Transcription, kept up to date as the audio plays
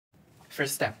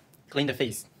First step, clean the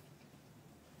face.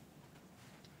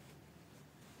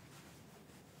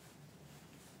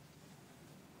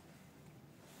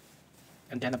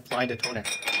 And then apply the toner.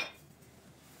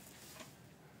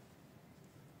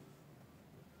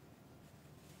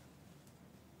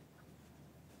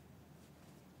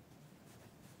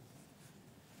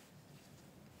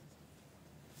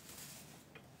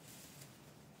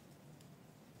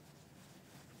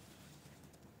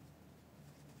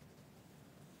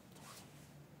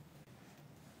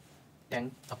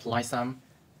 Then apply some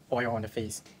oil on the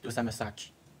face, do some massage.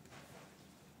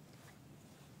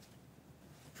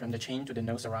 From the chin to the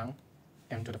nose around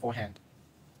and to the forehead.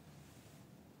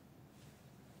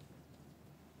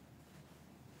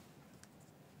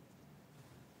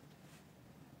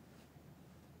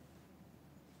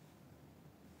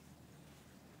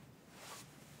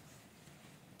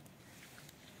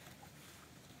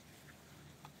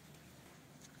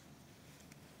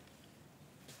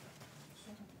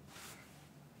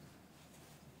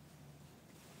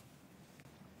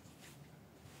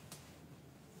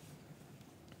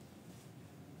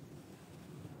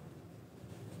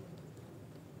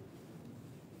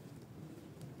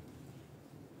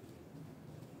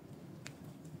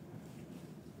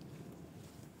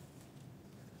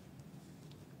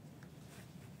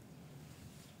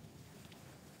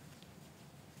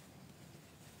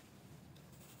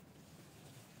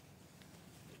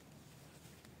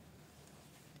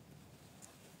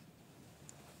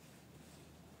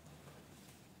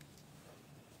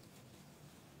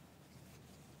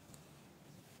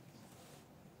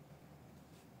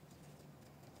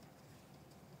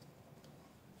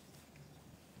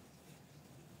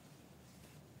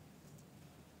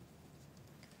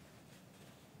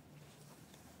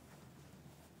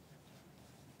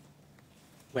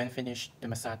 When finished the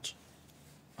massage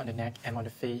on the neck and on the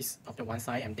face of the one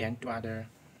side, and then to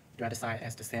the other side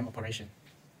as the same operation.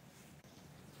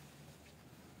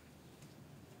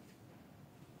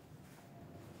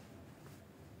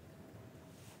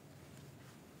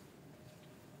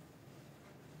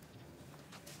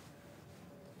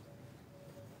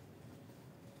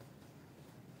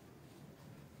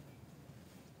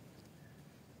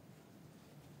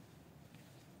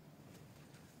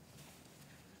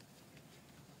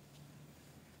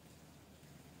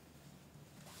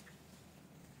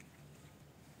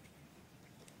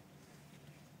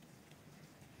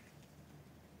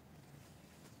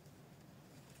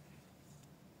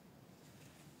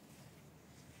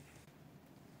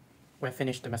 When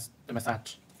finished the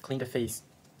massage, clean the face.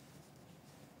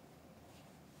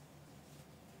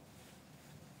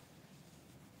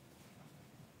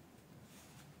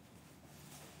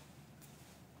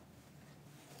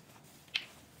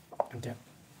 And then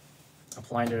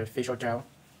apply the facial gel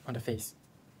on the face.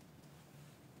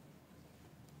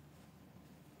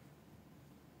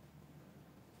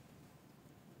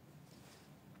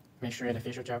 Make sure the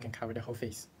facial gel can cover the whole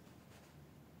face.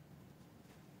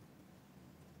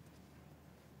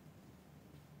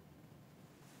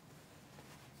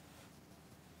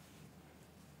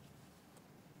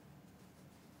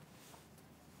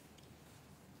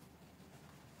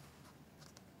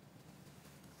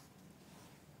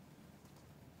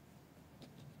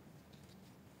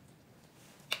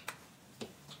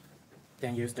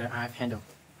 Then use the RF handle.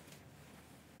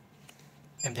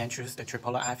 And then choose the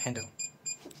Tripolar RF handle.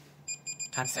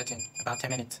 Time setting about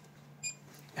 10 minutes.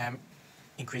 And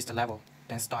increase the level,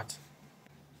 then start.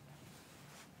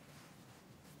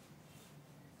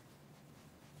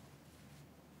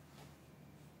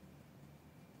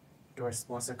 Do a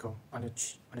small circle on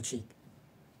the cheek.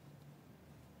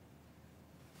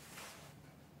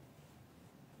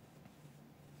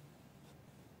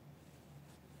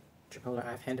 Tripolar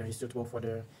RF handle is suitable for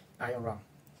the eye around.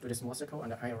 Do the small circle on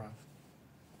the eye around.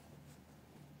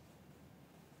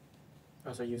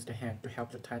 Also use the hand to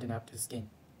help to tighten up the skin.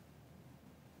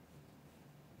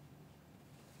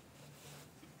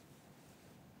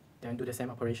 Then do the same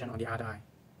operation on the other eye.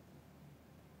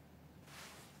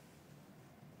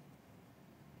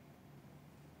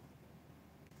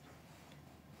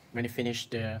 When you finish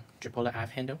the Tripolar RF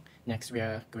handle, next we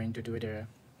are going to do the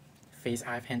face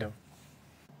RF handle.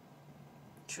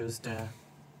 Choose the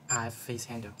RF face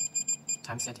handle.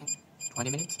 Time setting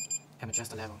 20 minutes and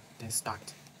adjust the level, then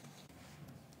start.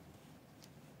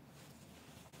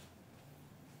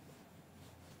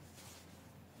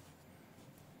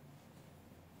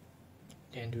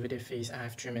 Then do the face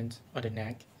RF treatment on the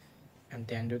neck, and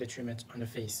then do the treatment on the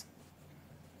face.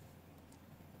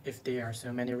 If there are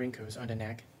so many wrinkles on the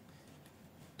neck,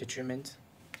 the treatment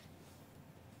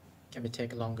can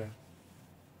take longer.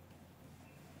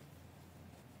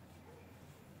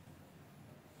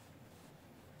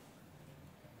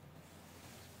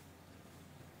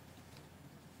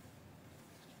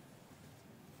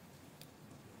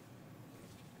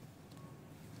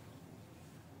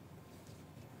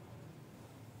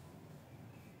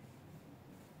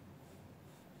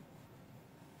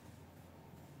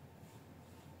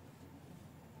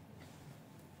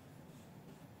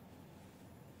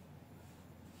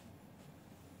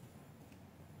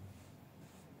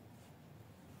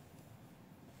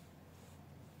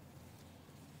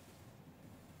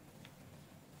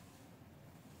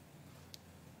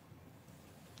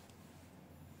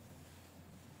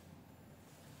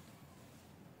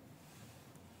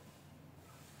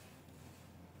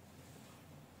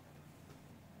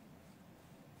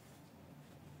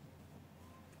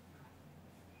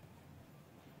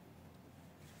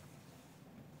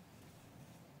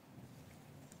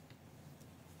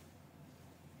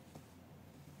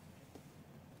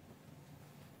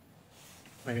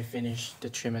 When we finish the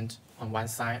treatment on one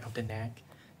side of the neck,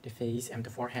 the face and the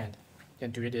forehead,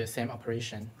 then do the same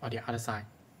operation on the other side.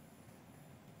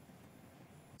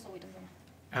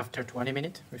 After 20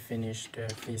 minutes, we finish the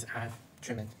face eye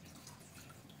treatment.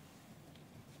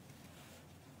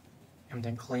 And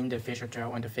then clean the facial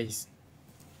gel on the face.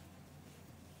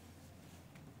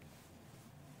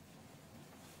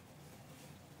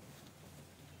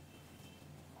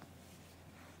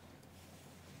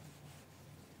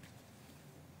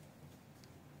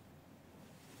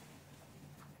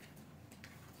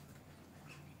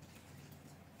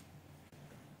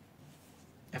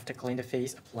 After cleaning the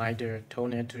face, apply the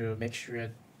toner to make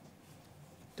sure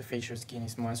the facial skin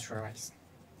is moisturized.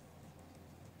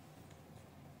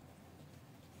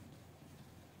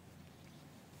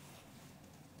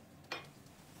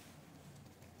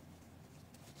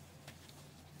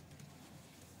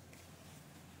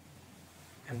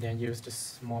 And then use the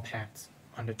small pads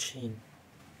on the chin.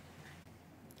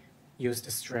 Use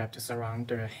the strap to surround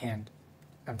the hand,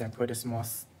 and then put a small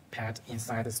pad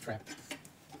inside the strap.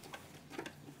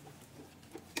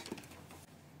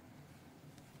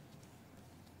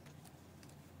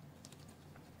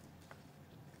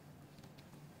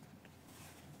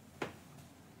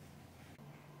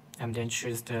 And then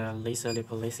choose the laser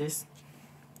Lipo Lasers.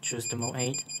 Choose the mode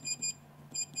 8.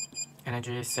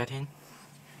 Energy setting.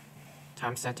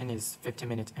 Time setting is 50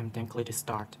 minutes, and then click the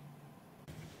start.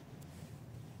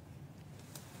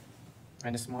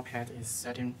 When the small pad is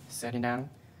setting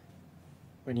down,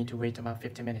 we need to wait about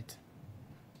 50 minutes.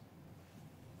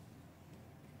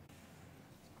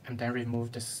 And then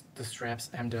remove the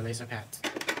straps and the laser pads.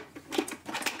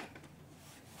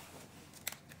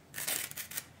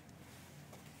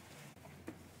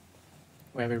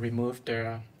 When we remove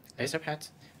the laser pad,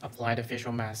 apply the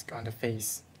facial mask on the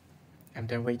face, and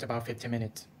then wait about 50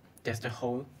 minutes. That's the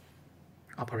whole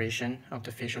operation of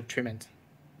the facial treatment.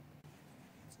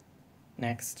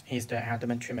 Next is the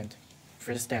abdomen treatment.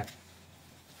 First step,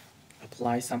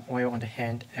 apply some oil on the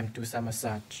hand and do some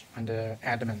massage on the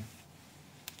abdomen.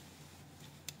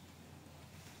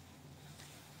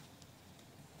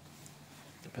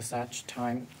 The massage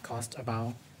time costs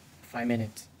about 5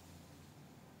 minutes.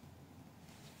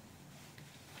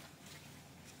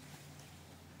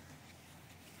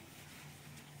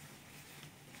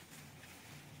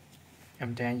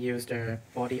 And then use the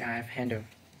body RF handle.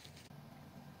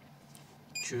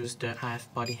 Choose the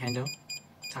RF body handle,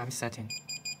 time setting,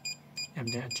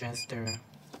 and then adjust the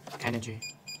energy.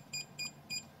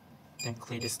 Then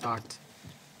click the start.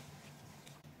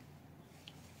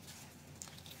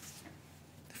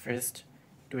 First,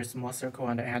 do a small circle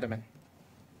on the abdomen.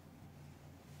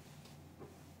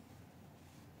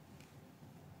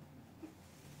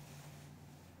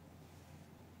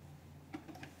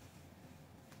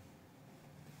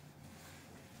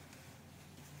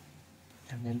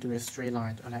 And then do a straight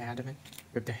line on the abdomen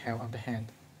with the help of the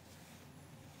hand.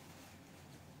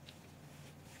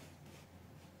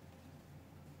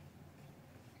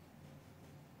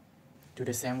 Do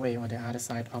the same way on the other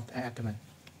side of the abdomen.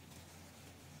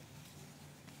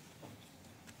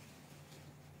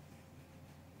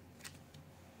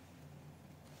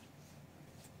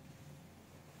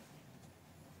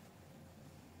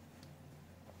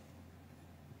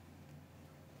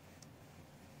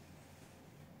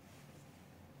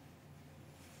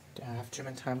 The RF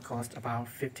treatment time costs about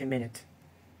 15 minutes.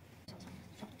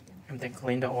 And then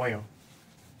clean the oil.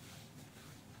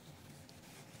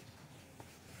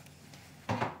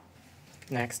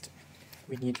 Next,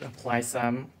 we need to apply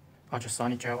some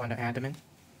ultrasonic gel on the abdomen.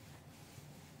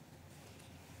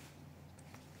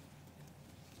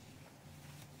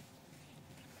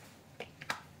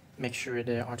 Make sure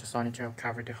the ultrasonic gel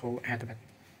covers the whole abdomen.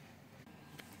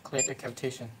 Click the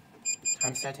cavitation.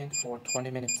 Time setting for 20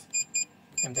 minutes.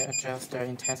 And then adjust the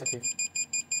intensity.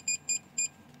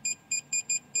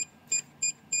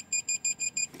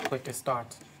 Click the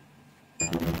start.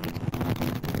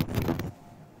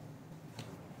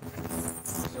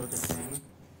 So the same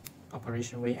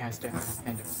operation way as the RF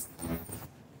handle.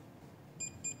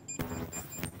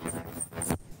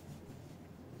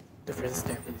 The first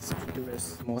step is to do a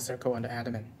small circle on the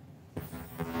abdomen.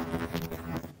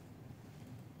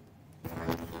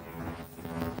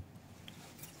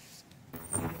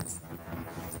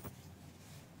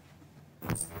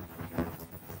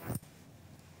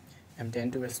 And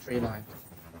then do a straight line.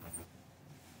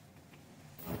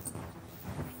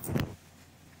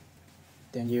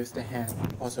 Then use the hand,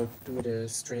 also do the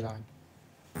straight line.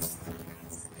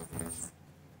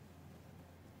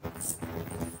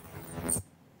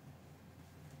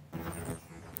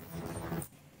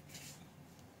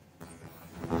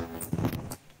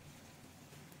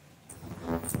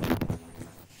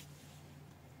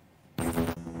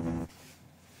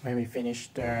 When we finish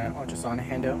the ultrasonic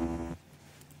handle,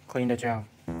 clean the gel.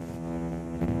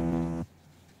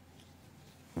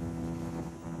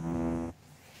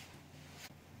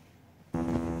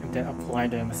 And then apply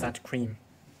the massage cream.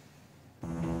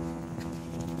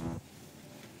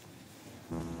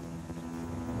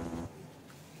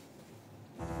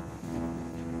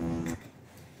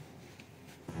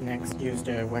 Next, use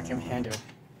the vacuum handle.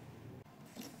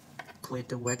 Click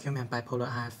the vacuum and bipolar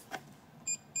RF.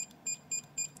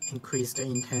 Increase the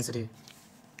intensity.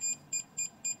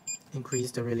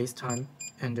 Increase the release time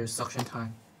and the suction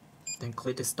time. Then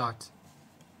click the start.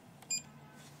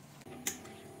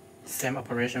 Same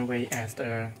operation way as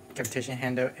the cavitation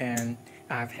handle and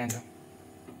RF handle.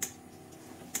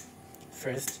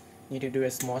 First, need to do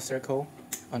a small circle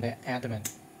on the abdomen.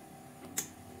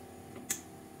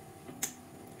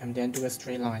 And then do a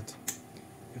straight line.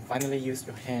 And finally use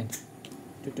your hand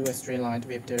to do a straight line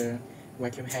with the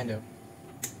vacuum handle.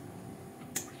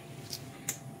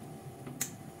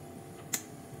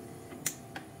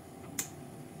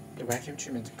 The vacuum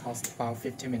treatment costs about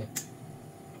 15 minutes.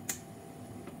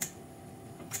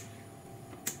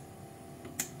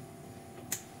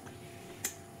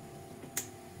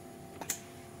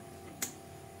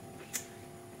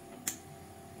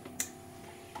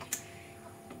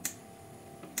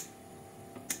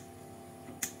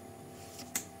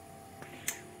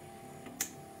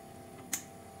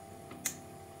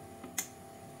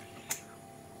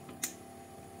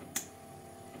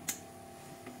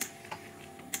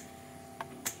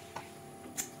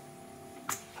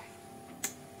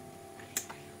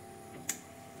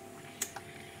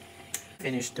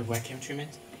 Finish the vacuum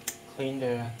treatment, clean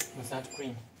the massage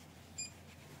cream.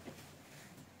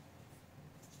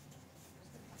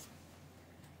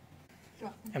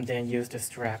 And then use the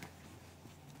strap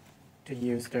to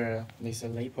use the laser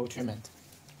lipo treatment.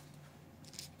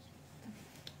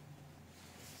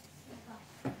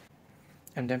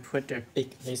 And then put the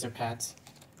big laser pads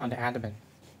on the abdomen.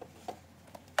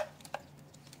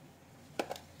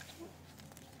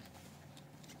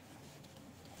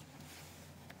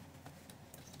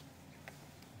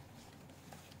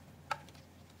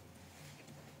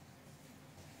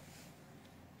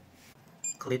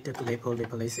 Click the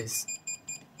Lipo Laser.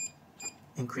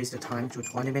 Increase the time to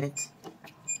 20 minutes.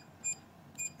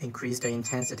 Increase the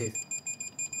intensity.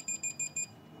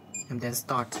 And then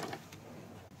start.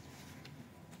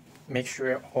 Make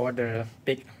sure all the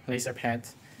big laser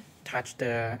pads touch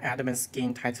the abdomen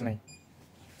skin tightly.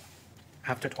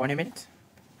 After 20 minutes,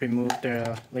 remove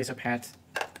the laser pads.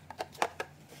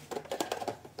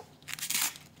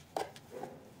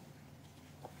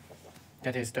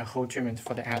 That is the whole treatment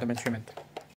for the abdomen treatment.